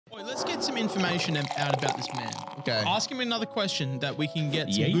Let's get some information out about this man. Okay. Ask him another question that we can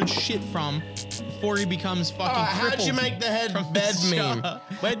get some good shit from before he becomes fucking crippled. How'd you make the head from bed this meme? shot.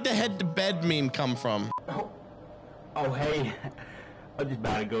 Where'd the head to bed meme come from? Oh, hey. I'm just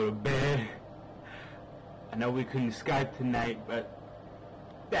about to go to bed. I know we couldn't Skype tonight, but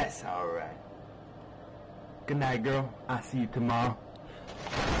that's alright. Good night, girl. I'll see you tomorrow.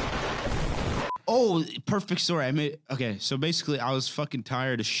 Oh, perfect story. Okay, so basically I was fucking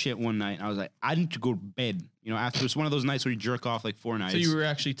tired as shit one night. And I was like, I need to go to bed. You know, after it's one of those nights where you jerk off like 4 nights. So you were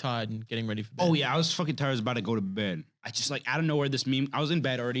actually tired and getting ready for bed. Oh yeah, I was fucking tired. I was about to go to bed. I just like, out of nowhere, this meme, I was in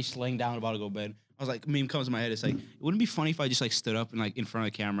bed already, laying down, about to go to bed. I was like, meme comes in my head. It's like, it wouldn't be funny if I just like stood up and like in front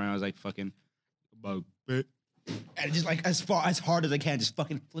of the camera and I was like fucking about bed. And just like as hard as I can, just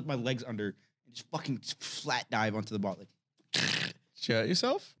fucking flip my legs under and just fucking flat dive onto the ball. Like, Did you hurt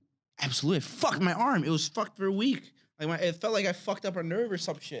yourself? absolutely. It fucked my arm. It was fucked for a week. Like it felt like I fucked up a nerve or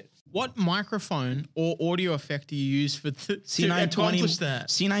some shit. What microphone or audio effect do you use for to C920 accomplish that?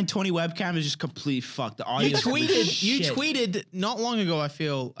 C920 webcam is just completely fucked. The audio. You is tweeted not long ago, I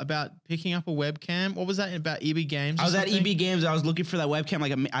feel, about picking up a webcam. What was that about EB Games? I was at EB Games. I was looking for that webcam.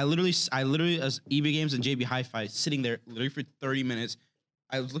 Like I literally was EB Games and JB Hi-Fi sitting there literally for 30 minutes.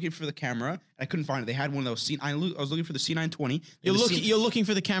 I was looking for the camera. And I couldn't find it. They had one of those. I was looking for the C920. You're looking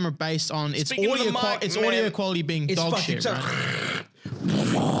for the camera based on its Speaking of the mic, man, audio quality being dog shit, right?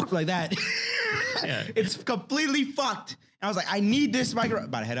 Like that. Yeah. It's completely fucked. And I was like, I need this microphone.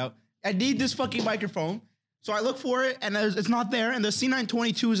 About to head out. I need this fucking microphone. So I look for it, and it's not there, and the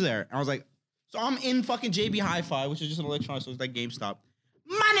C922 is there. And I was like, so I'm in fucking JB Hi-Fi, which is just an electronic store, it's like GameStop.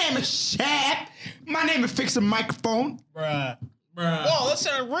 My name is Shad. My name is Fix a Microphone. Bruh. Whoa, that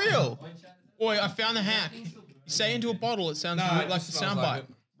sounded real. Boy, I found the hack. You say into a bottle, it sounds like the soundbite.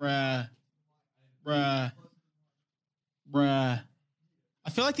 Bruh. I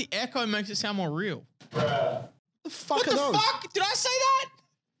feel like the echo makes it sound more real. What the fuck What are the those? fuck? Did I say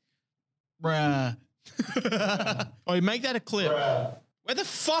that? Bruh. Oh, you make that a clip. Where the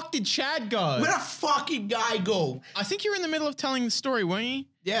fuck did Chad go? Where the fucking guy go? I think you were in the middle of telling the story, weren't you?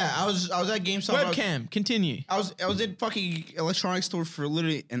 Yeah, I was at GameStop. Webcam, continue. I was in fucking electronics store for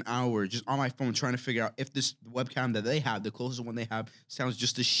literally an hour, just on my phone trying to figure out if this webcam that they have, the closest one they have, sounds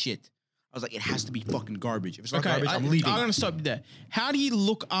just as shit. I was like, it has to be fucking garbage. If it's not garbage, I'm leaving. I'm gonna stop you there. How do you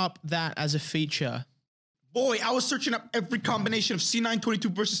look up that as a feature? Boy, I was searching up every combination of C922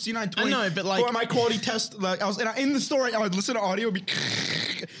 versus C920. I know, but like for my quality test, like I was in the store, I would listen to audio, be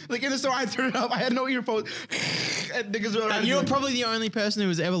like in the store, I turn it up, I had no earphones, and niggas were you're probably the only person who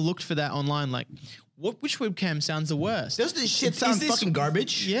has ever looked for that online. Like, which webcam sounds the worst? Does this shit sound fucking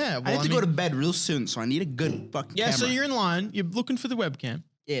garbage? Yeah, well, I need to go to bed real soon, so I need a good fucking camera. So you're in line, you're looking for the webcam.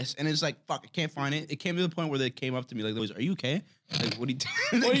 Yes, and it's like, fuck, I can't find it. It came to the point where they came up to me like, are you okay? Like, what are you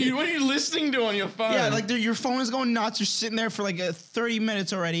doing? What are you listening to on your phone? Yeah, like your phone is going nuts. You're sitting there for like 30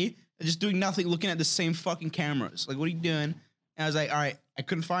 minutes already, just doing nothing, looking at the same fucking cameras. Like, what are you doing? And I was like, all right, I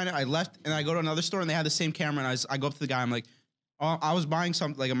couldn't find it. I left, and I go to another store, and they had the same camera, and I go up to the guy. I'm like, oh, I was buying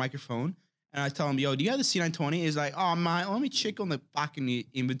something, like a microphone, and I tell him, yo, do you have the C920? He's like, oh, man, let me check on the fucking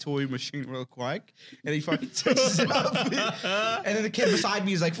inventory machine real quick. And he fucking touches it up. And then the kid beside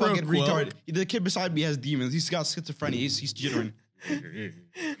me is like fucking retarded. The kid beside me has demons. He's got schizophrenia. He's jittering.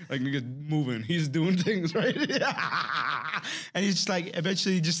 Like, nigga's moving. He's doing things, right? And he's just like,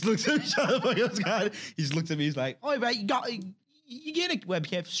 eventually he just looks at me, shut the fuck up, Scott. He just looks at me, he's like, oh, man, you get a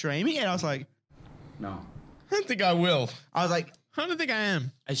webcam for streaming? And I was like, no. I don't think I will. I was like, I don't think I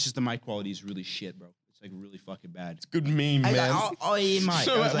am. it's just the mic quality is really shit, bro. It's like really fucking bad. It's Good meme, man. mic.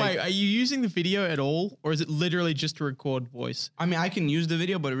 So I was wait, are you using the video at all, or is it literally just to record voice? I mean, I can use the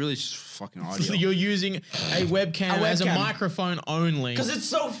video, but it really is just fucking audio. So you're using a webcam as a microphone only. Because it's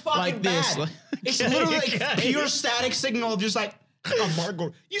so fucking Like bad. this, like- It's literally like pure static signal, just like,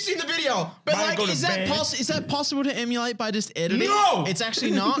 you seen the video. But like, is that possible to emulate by just editing? No! It's actually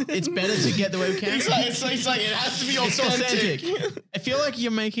not. It's better to get the webcam. It's like it has to be authentic. I feel like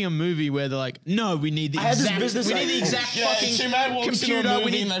you're making a movie where they're like, no, we need the exact fucking Twomad walks computer. into a movie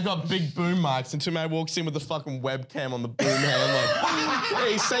We need and they've got big boom mics, and Twomad walks in with the fucking webcam on the boom hand, like,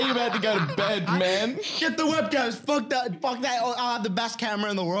 hey, say you're about to go to bed, man. Get the webcams. Fuck that. I'll have the best camera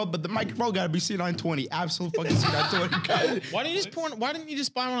in the world, but the microphone gotta be C920. Absolute fucking C920. Why didn't you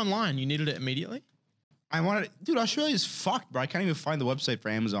just buy one online? You needed it immediately. I wanted, dude, Australia is fucked, bro. I can't even find the website for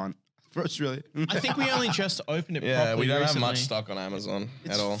Amazon. for Australia. I think we only just opened it. Yeah, we don't have much recently. stock on Amazon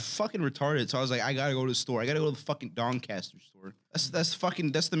It's at all. fucking retarded. So I was like, I gotta go to the store. I gotta go to the fucking Doncaster store.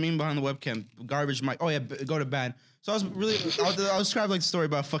 That's the meme behind the webcam. Garbage mic. Oh yeah, go to bed. So I was really, I'll describe like the story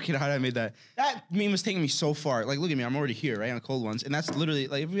about fucking how I made that. That meme was taking me so far. Like, look at me, I'm already here, right, on the cold ones, and that's literally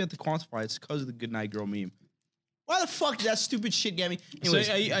like if we have to quantify, it's because of the good night girl meme. Why the fuck did that stupid shit get me? Anyways,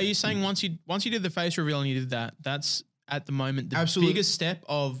 So are you saying once you did the face reveal and you did that, that's at the moment the Absolutely. biggest step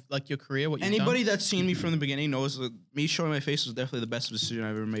of like your career? What you've anybody done? that's seen me from the beginning knows that me showing my face was definitely the best decision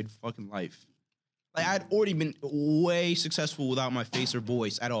I've ever made in fucking life. Like I'd already been way successful without my face or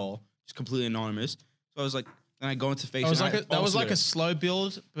voice at all, just completely anonymous. So I was like, then I go into face. That was like a slow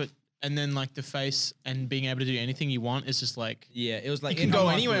build, and then like the face and being able to do anything you want is just like yeah, it was like you can go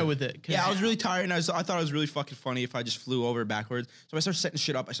anywhere with it. Yeah, I was really tired, and I thought it was really fucking funny if I just flew over backwards. So I started setting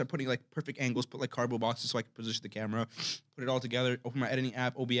shit up. I started putting like perfect angles, put like cardboard boxes so I could position the camera, put it all together, open my editing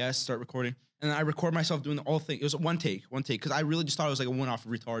app, OBS, start recording, and then I record myself doing the whole thing. It was one take, because I really just thought it was like a one-off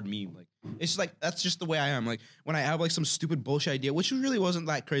retard meme. Like it's just like that's just the way I am. Like when I have like some stupid bullshit idea, which really wasn't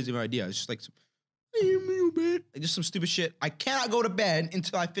that crazy of an idea. It's just like like just some stupid shit. I cannot go to bed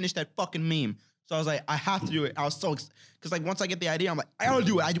until I finish that fucking meme. So I was like, I have to do it. I was so because like once I get the idea, I'm like, I gotta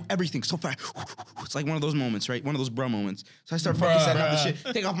do it. I do everything so fast. It's like one of those moments, right? One of those bro moments. So I start fucking setting up the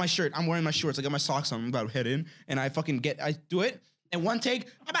shit. Take off my shirt. I'm wearing my shorts. I got my socks on. I'm about to head in, and I do it. And one take,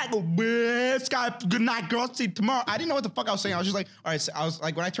 I'm about to go, Sky, good night, girl. See you tomorrow. I didn't know what the fuck I was saying. I was just like, all right. So I was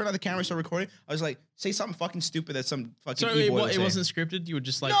like, when I turned on the camera and started recording, I was like, say something fucking stupid that some fucking So it wasn't scripted. You were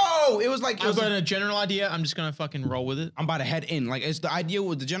just like, no, it was like I've got a general idea. I'm just gonna fucking roll with it. I'm about to head in. Like, it's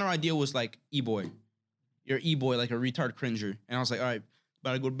the general idea was like e-boy. You're e-boy, like a retard cringer. And I was like, all right,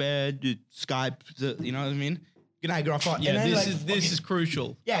 about to go to bed, do Skype, you know what I mean? Good night, girl. Yeah, then, this is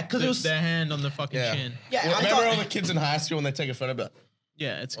crucial. Yeah, because it was their hand on the fucking chin. Yeah, Well, I remember thought, all the kids in high school when they take a photo, but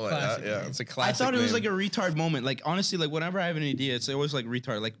Yeah, it's like classic. that? Yeah, it's a I classic. thought it was meme. like a retard moment. Like honestly, like whenever I have an idea, it's always like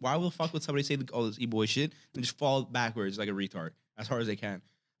retard. Like why the fuck would somebody say like, oh this e-boy shit and just fall backwards like a retard as hard as they can?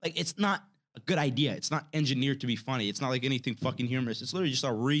 Like it's not a good idea. It's not engineered to be funny. It's not like anything fucking humorous. It's literally just a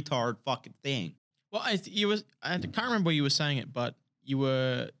retard fucking thing. Well, I can't remember where you were saying it, but you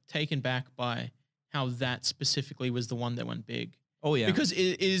were taken back by how that specifically was the one that went big. Oh yeah, Because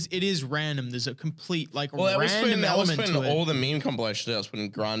it is random. There's a complete like Well, random I was element putting to it. all the meme compilations. I was putting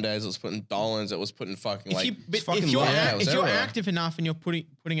Grandes. I was putting Dolans. I was putting fucking like. fucking If you're, long. Yeah, it was if you're everywhere. active enough and you're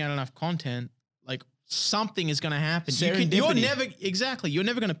putting out enough content, like something is going to happen. You're Serendipity.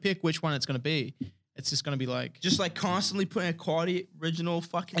 never going to pick which one it's going to be. It's just going to be like, just like constantly putting a quality original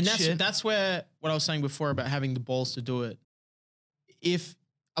fucking and shit. that's where what I was saying before about having the balls to do it. If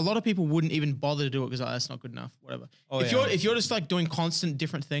a lot of people wouldn't even bother to do it because that's not good enough, whatever. If you're just like doing constant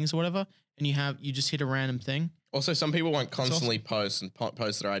different things or whatever, and you just hit a random thing. Also, some people won't constantly post and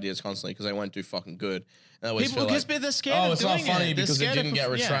post their ideas constantly because they won't do fucking good. And they always feel like, they're scared oh, of it's doing not funny it. They're because it scared of didn't get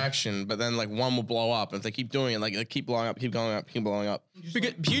yeah. retraction. But then like one will blow up, and if they keep doing it, like they keep blowing up, keep going up, keep blowing up.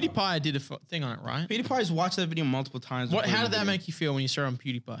 Because PewDiePie did a thing on it, right? PewDiePie's watched that video multiple times. How did that make you feel when you saw it on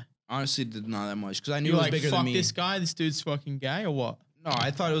PewDiePie? Honestly, did not that much because I knew You it were was like, bigger fuck than me. this guy, this dude's fucking gay or what? No,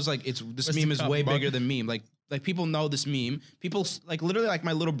 I thought it was like this What's meme the is cup, way bug? bigger than meme. Like people know this meme. People like literally like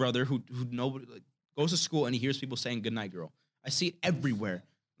my little brother who nobody like, goes to school and he hears people saying "good night, girl." I see it everywhere.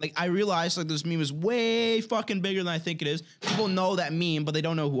 Like I realized like this meme is way fucking bigger than I think it is. People know that meme, but they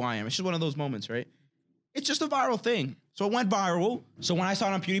don't know who I am. It's just one of those moments, right? It's just a viral thing. So it went viral. So when I saw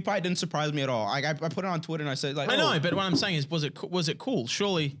it on PewDiePie, it didn't surprise me at all. I put it on Twitter and I said like, I know, but what I'm saying is, was it cool?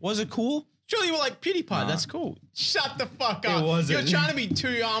 Surely was it cool? Surely you were like PewDiePie. That's cool. Shut the fuck up. wasn't. You're trying to be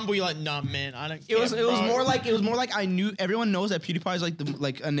too humble. You're like, nah, man. I don't. It was more like I knew everyone knows that PewDiePie is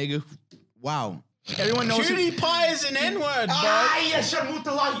like a nigga. Wow. Everyone knows PewDiePie is an N-word,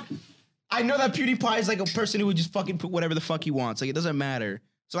 bro. I know that PewDiePie is like a person who would just fucking put whatever the fuck he wants. Like it doesn't matter.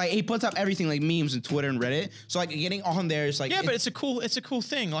 So like he puts up everything like memes and Twitter and Reddit. So like getting on there is like Yeah, but it's a cool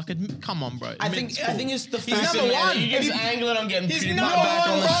thing. Like, come on, bro. I think it's the He's fact number one. You just angling on getting He's PewDiePie number back one,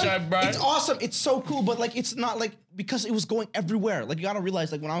 on the bro. show, bro. it's awesome. It's so cool, but like it's not like because it was going everywhere. Like you gotta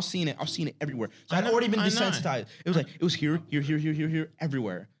realize, like when I was seeing it everywhere. So I'd already been I know. desensitized. It was here,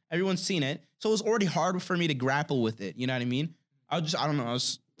 everywhere. Everyone's seen it, so it was already hard for me to grapple with it. You know what I mean? I don't know.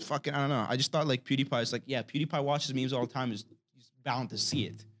 I don't know. I just thought like PewDiePie's like, yeah, PewDiePie watches memes all the time. He's bound to see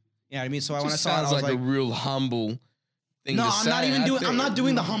it. You know what I mean? So when I saw it, I sounds was like like, a real humble thing no, to I'm say. not even I doing. think- I'm not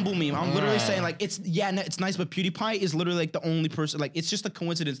doing the humble meme. I'm literally saying like it's nice, but PewDiePie is literally like the only person. Like it's just a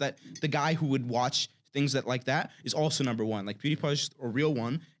coincidence that the guy who would watch things that like that is also number one. Like PewDiePie is a real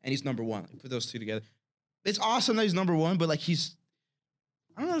one, and he's number one. Like, put those two together. It's awesome that he's number one, but like I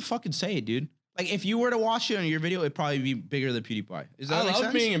don't know how to fucking say it, dude. Like if you were to watch it on your video, it'd probably be bigger than PewDiePie. Is that I make love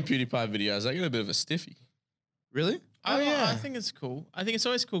sense? being in PewDiePie videos. I get a bit of a stiffy. Really? I think it's cool. I think it's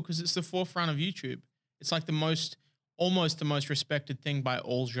always cool because it's the forefront of YouTube. It's like almost the most respected thing by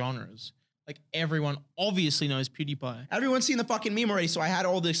all genres. Like everyone obviously knows PewDiePie. Everyone's seen the fucking meme already, so I had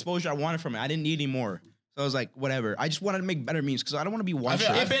all the exposure I wanted from it. I didn't need any more. So I was like, whatever. I just wanted to make better memes because I don't want to be one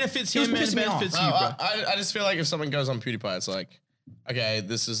shot. It benefits He was him and it pissing me off. benefits you, bro. I just feel like if someone goes on PewDiePie, it's like, okay,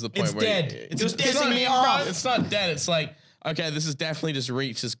 this is the point It's where dead. It's It's not, pissing me off. It's not dead. It's like, okay, this has definitely just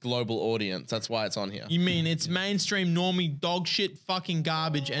reached this global audience. That's why it's on here. You mean it's mainstream normie dog shit fucking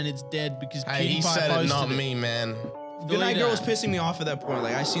garbage and it's dead because Hey, he PewDiePie said it, posted not it. me, man. Goodnight Delete Girl that. was pissing me off at that point.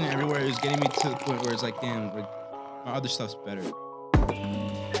 Like I seen it everywhere. It was getting me to the point where it's like, damn, like my other stuff's better.